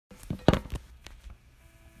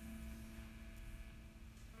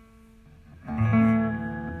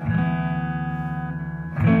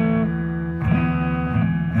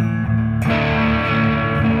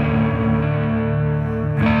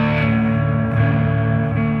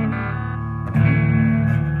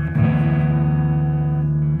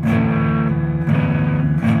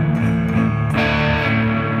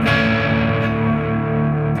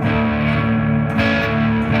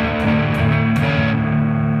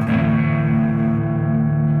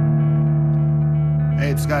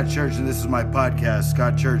Scott Church, and this is my podcast,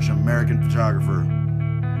 Scott Church, American Photographer.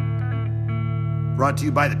 Brought to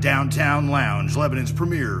you by the Downtown Lounge, Lebanon's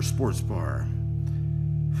premier sports bar.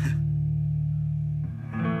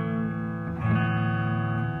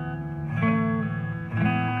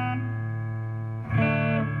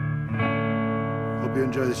 Hope you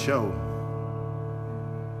enjoy the show.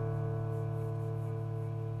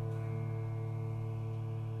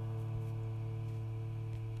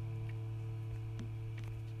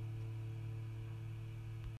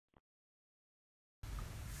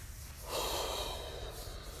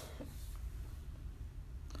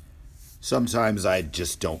 Sometimes I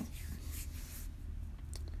just don't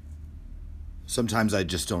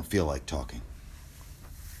feel like talking.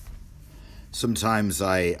 Sometimes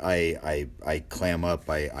I clam up,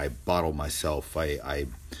 I bottle myself, I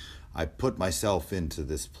put myself into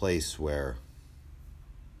this place where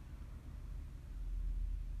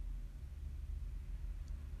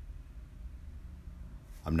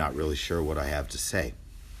I'm not really sure what I have to say.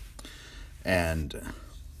 And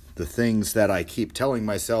the things that I keep telling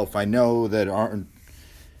myself, I know they aren't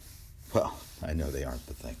the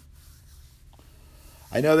thing.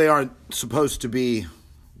 I know they aren't supposed to be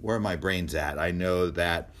where my brain's at. I know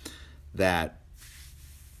that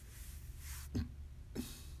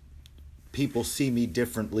people see me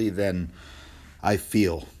differently than I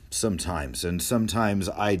feel sometimes. And sometimes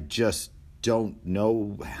I just don't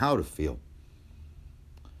know how to feel.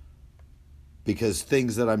 Because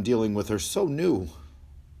things that I'm dealing with are so new.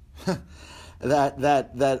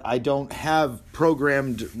 that I don't have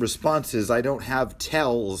programmed responses. I don't have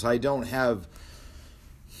tells. I don't have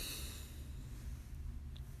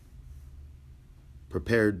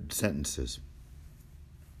prepared sentences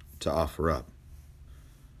to offer up,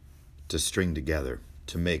 to string together,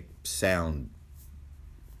 to make sound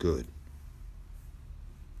good.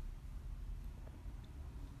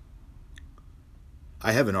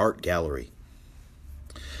 I have an art gallery,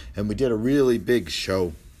 and we did a really big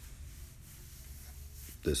show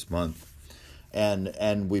this month,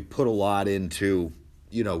 and we put a lot into,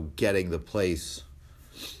 getting the place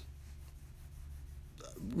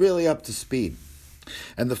really up to speed.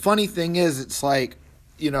 And the funny thing is, it's like,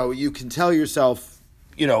 you can tell yourself,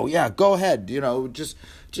 yeah, go ahead,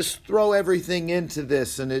 just throw everything into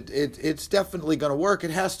this, and it's definitely going to work.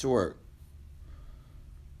 It has to work.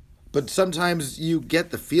 But sometimes you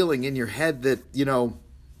get the feeling in your head that,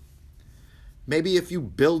 maybe if you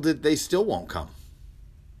build it, they still won't come.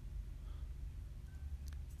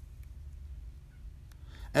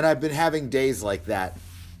 And I've been having days like that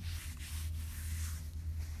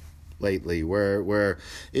lately, where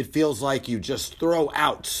it feels like you just throw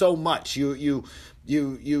out so much. You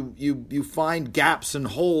find gaps and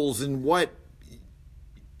holes in what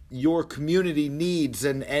your community needs,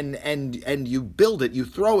 and you build it, you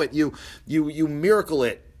throw it, you miracle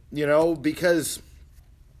it, because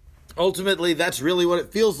ultimately that's really what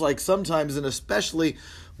it feels like sometimes, and especially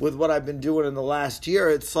with what I've been doing in the last year,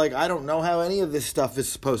 it's like I don't know how any of this stuff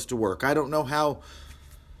is supposed to work. I don't know how.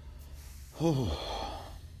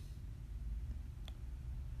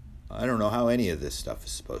 I don't know how any of this stuff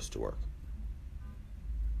is supposed to work.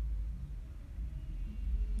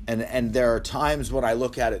 And there are times when I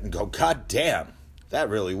look at it and go, God damn, that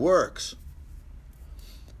really works.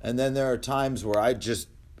 And then there are times where I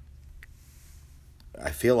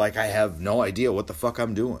feel like I have no idea what the fuck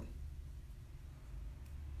I'm doing.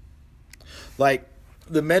 Like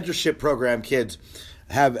the mentorship program kids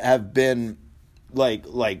have been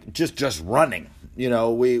like just running.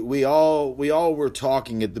 We all were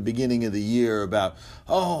talking at the beginning of the year about,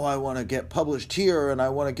 I want to get published here and I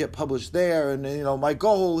want to get published there, and my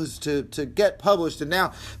goal is to get published. And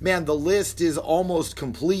now, man, the list is almost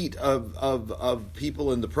complete of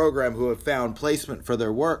people in the program who have found placement for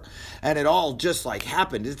their work, and it all just like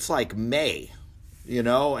happened. It's like May.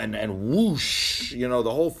 And whoosh, the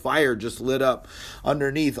whole fire just lit up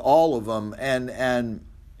underneath all of them, and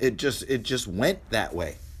it just went that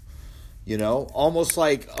way, almost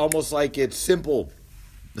like it's simple,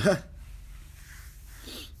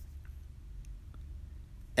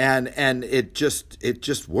 and it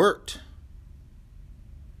just worked,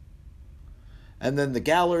 and then the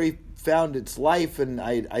gallery found its life, and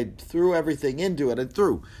I threw everything into it.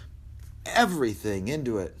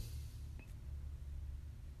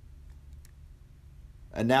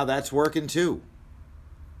 And now that's working too.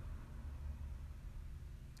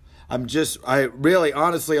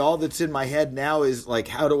 Honestly, all that's in my head now is like,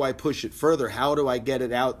 how do I push it further? How do I get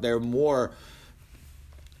it out there more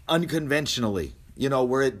unconventionally?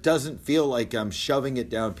 Where it doesn't feel like I'm shoving it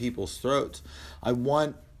down people's throats. I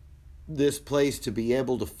want this place to be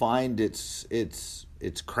able to find its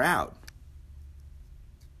crowd.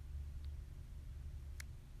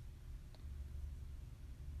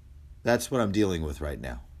 That's what I'm dealing with right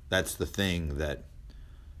now. That's the thing that,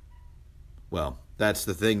 well, that's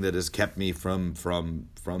the thing that has kept me from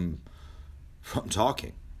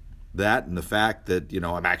talking. That and the fact that,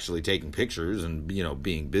 I'm actually taking pictures and,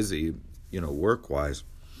 being busy, work-wise.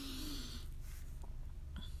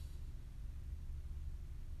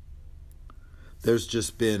 There's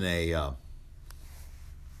just been a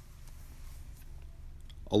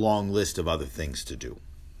long list of other things to do.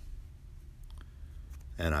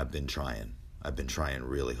 And I've been trying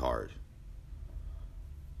really hard.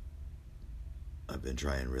 I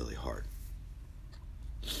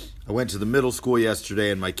went to the middle school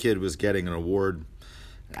yesterday and my kid was getting an award,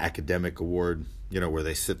 an academic award, where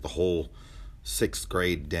they sit the whole 6th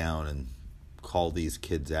grade down and call these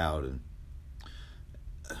kids out. And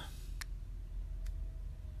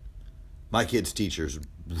my kid's teachers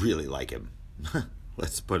really like him.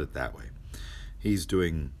 Let's put it that way. He's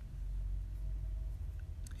doing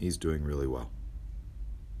really well.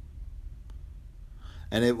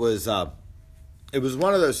 And it was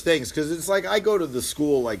one of those things, because it's like I go to the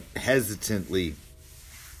school like hesitantly.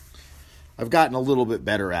 I've gotten a little bit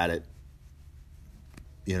better at it,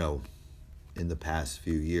 in the past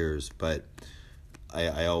few years, but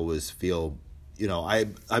I always feel, I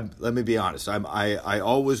let me be honest, I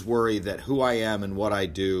always worry that who I am and what I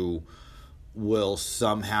do will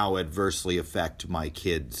somehow adversely affect my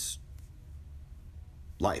kids'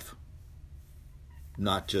 life.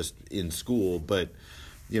 Not just in school, but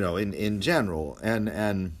in general, and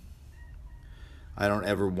I don't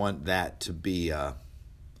ever want that to be a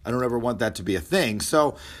thing.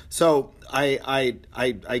 So I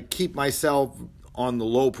keep myself on the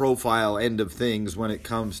low profile end of things when it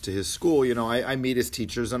comes to his school. I meet his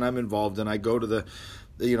teachers and I'm involved and I go to the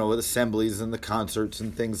with assemblies and the concerts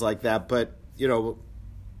and things like that. But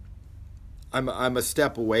I'm a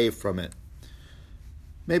step away from it.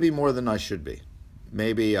 Maybe more than I should be.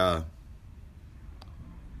 Maybe I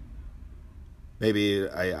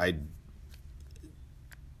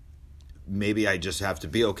just have to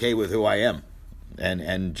be okay with who I am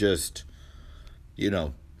and just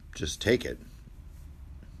take it.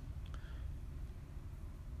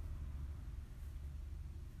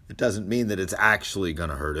 It doesn't mean that it's actually going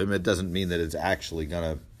to hurt him. It doesn't mean that it's actually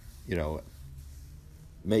going to,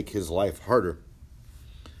 make his life harder.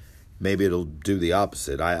 Maybe it'll do the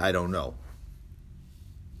opposite. I don't know.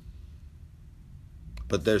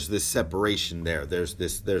 But there's this separation there. There's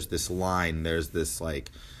this line. There's this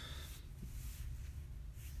like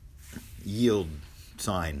yield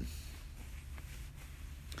sign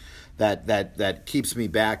that keeps me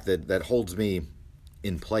back, that holds me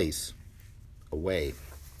in place, away.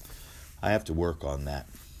 I have to work on that.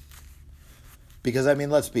 Because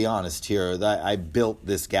let's be honest here. I built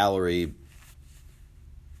this gallery.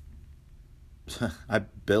 I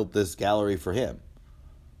built this gallery for him.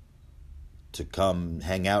 To come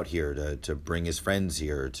hang out here, to bring his friends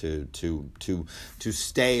here, to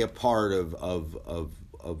stay a part of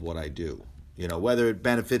what I do. Whether it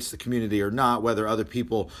benefits the community or not, whether other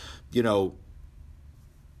people,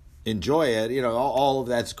 enjoy it, all of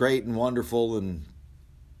that's great and wonderful and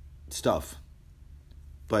stuff.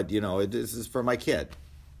 But, this is for my kid.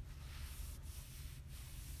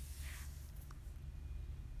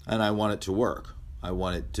 And I want it to work. I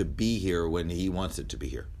want it to be here when he wants it to be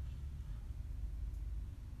here.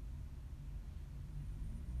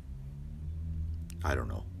 I don't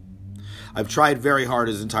know. I've tried very hard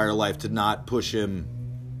his entire life to not push him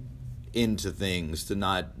into things, to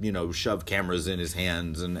not, shove cameras in his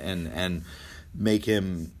hands and make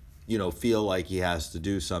him, feel like he has to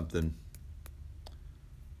do something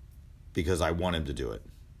because I want him to do it.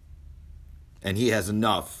 And he has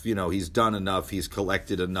enough, he's done enough, he's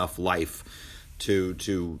collected enough life to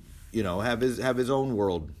have his own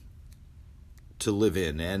world to live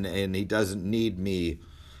in, and he doesn't need me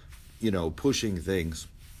pushing things.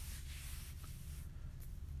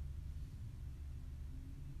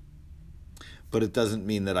 But it doesn't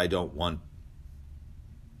mean that I don't want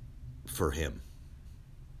for him,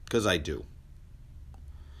 because I do.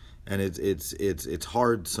 And it's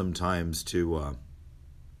hard sometimes to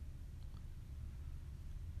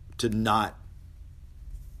not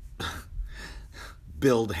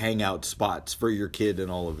build hangout spots for your kid and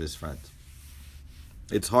all of his friends.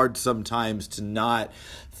 It's hard sometimes to not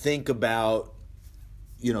think about,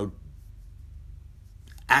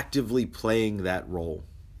 actively playing that role.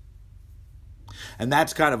 And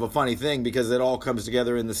that's kind of a funny thing because it all comes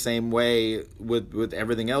together in the same way with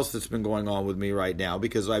everything else that's been going on with me right now,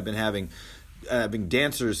 because I've been having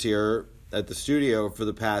dancers here at the studio for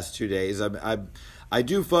the past 2 days. I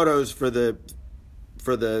do photos for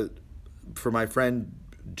my friend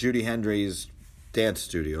Judy Hendry's dance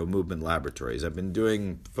studio, Movement Laboratories. I've been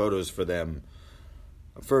doing photos for them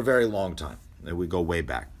for a very long time. And we go way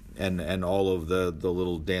back. And all of the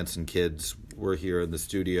little dancing kids were here in the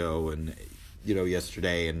studio, and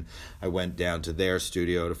yesterday, and I went down to their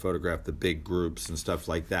studio to photograph the big groups and stuff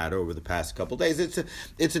like that over the past couple of days.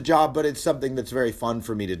 It's a job, but it's something that's very fun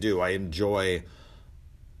for me to do. I enjoy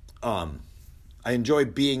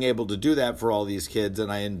being able to do that for all these kids,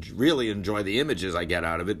 and I really enjoy the images I get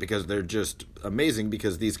out of it because they're just amazing,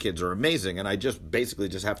 because these kids are amazing, and I just basically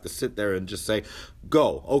just have to sit there and just say,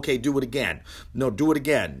 go, okay, do it again. No, do it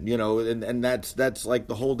again, and that's like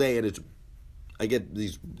the whole day, and I get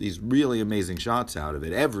these really amazing shots out of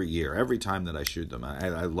it every year, every time that I shoot them.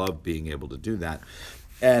 I love being able to do that.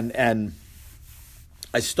 And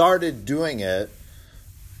I started doing it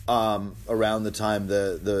around the time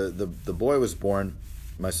the boy was born,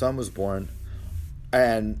 my son was born,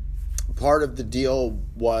 and part of the deal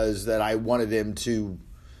was that I wanted him to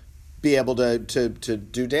be able to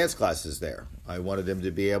do dance classes there. I wanted him to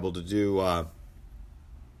be able to do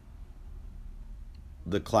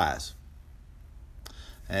the class.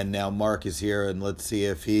 And now Mark is here, and let's see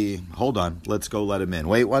if hold on, let's go let him in.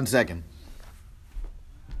 Wait 1 second.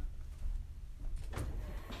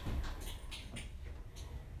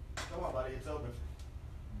 Come on, buddy, it's open.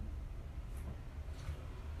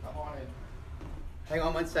 Come on in. Hang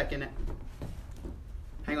on 1 second.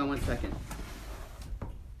 Hang on 1 second.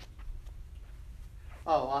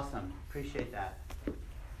 Oh, awesome. Appreciate that.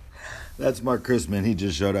 That's Mark Chrisman. He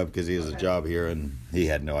just showed up because he has a job here, and he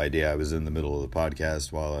had no idea I was in the middle of the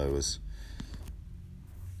podcast while I was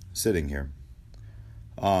sitting here.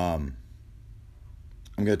 I'm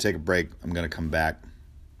going to take a break. I'm going to come back.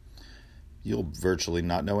 You'll virtually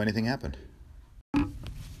not know anything happened. I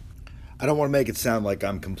don't want to make it sound like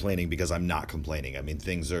I'm complaining, because I'm not complaining. I mean,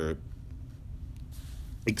 things are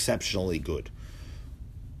exceptionally good.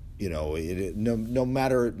 No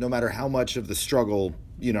matter how much of the struggle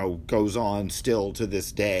goes on still to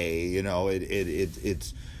this day,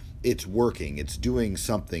 it's working, it's doing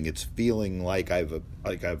something, it's feeling like I've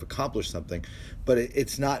accomplished something, but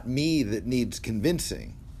it's not me that needs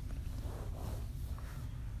convincing.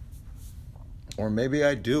 Or maybe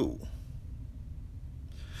I do.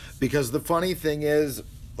 Because the funny thing is,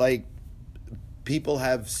 like, people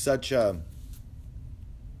have such a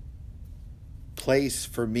place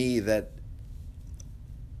for me that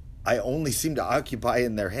I only seem to occupy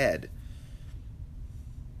in their head.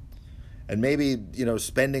 And maybe,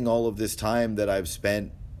 spending all of this time that I've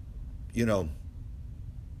spent,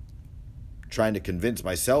 trying to convince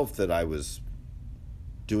myself that I was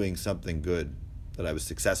doing something good, that I was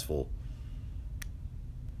successful,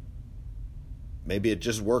 maybe it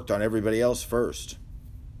just worked on everybody else first.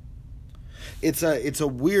 It's a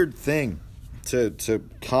weird thing to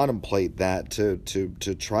contemplate that, to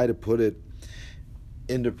try to put it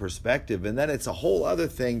into perspective, and then it's a whole other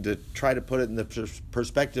thing to try to put it in the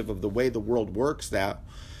perspective of the way the world works now,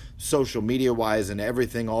 social media wise, and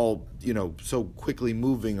everything all so quickly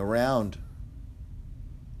moving around.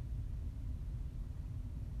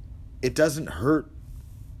 It doesn't hurt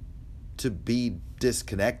to be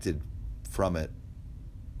disconnected from it.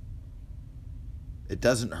 It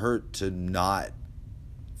doesn't hurt to not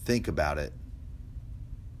think about it,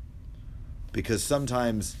 because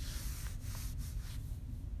sometimes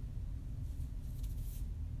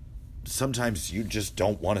you just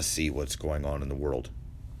don't want to see what's going on in the world.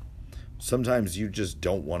 Sometimes you just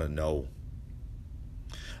don't want to know.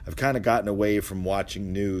 I've kind of gotten away from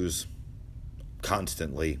watching news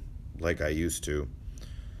constantly like I used to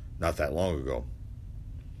not that long ago.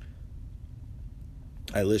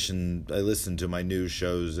 I listen to my news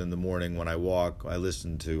shows in the morning when I walk. I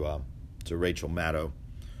listen to Rachel Maddow,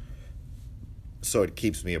 so it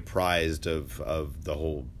keeps me apprised of the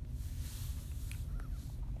whole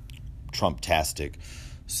Trump-tastic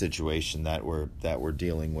situation that we're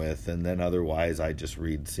dealing with. And then otherwise I just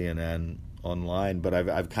read CNN online, but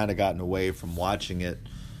I've kind of gotten away from watching it,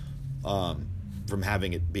 from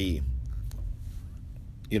having it be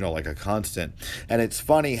like a constant. And it's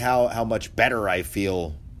funny how much better I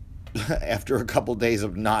feel after a couple days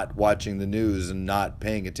of not watching the news and not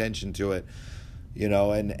paying attention to it,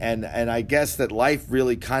 and I guess that life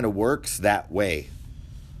really kind of works that way.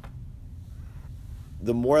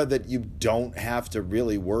 The more that you don't have to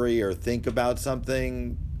really worry or think about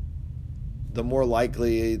something, the more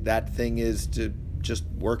likely that thing is to just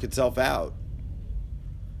work itself out.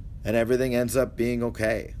 And everything ends up being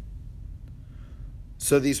okay.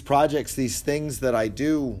 So these projects, these things that I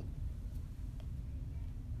do,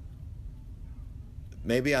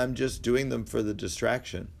 maybe I'm just doing them for the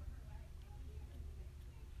distraction.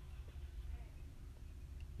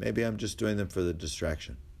 Maybe I'm just doing them for the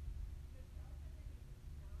distraction.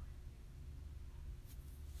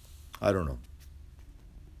 I don't know.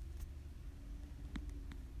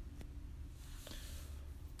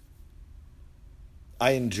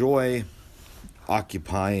 I enjoy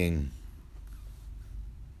occupying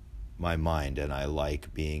my mind, and I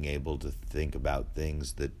like being able to think about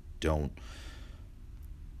things that don't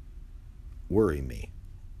worry me.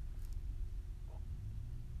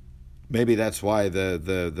 Maybe that's why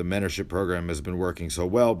the mentorship program has been working so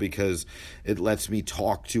well, because it lets me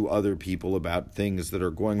talk to other people about things that are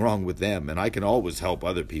going wrong with them, and I can always help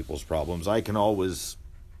other people's problems. I can always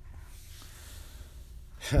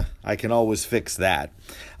fix that.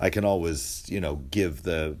 I can always, give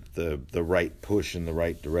the right push in the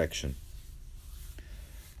right direction.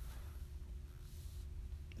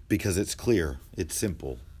 Because it's clear, it's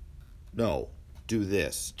simple. No, do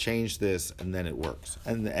this, change this, and then it works.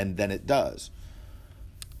 And then it does.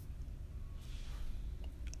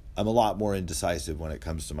 I'm a lot more indecisive when it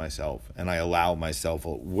comes to myself, and I allow myself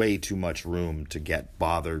way too much room to get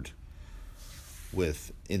bothered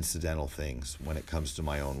with incidental things when it comes to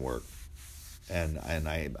my own work. And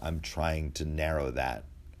I'm trying to narrow that.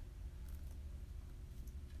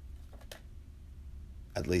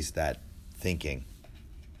 At least that thinking.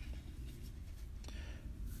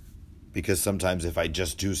 Because sometimes if I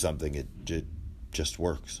just do something, it just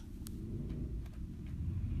works.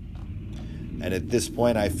 And at this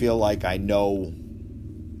point, I feel like I know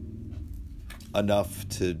enough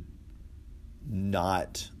to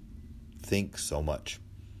not think so much.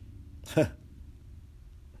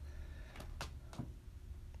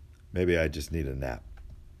 Maybe I just need a nap.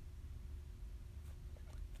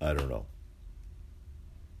 I don't know.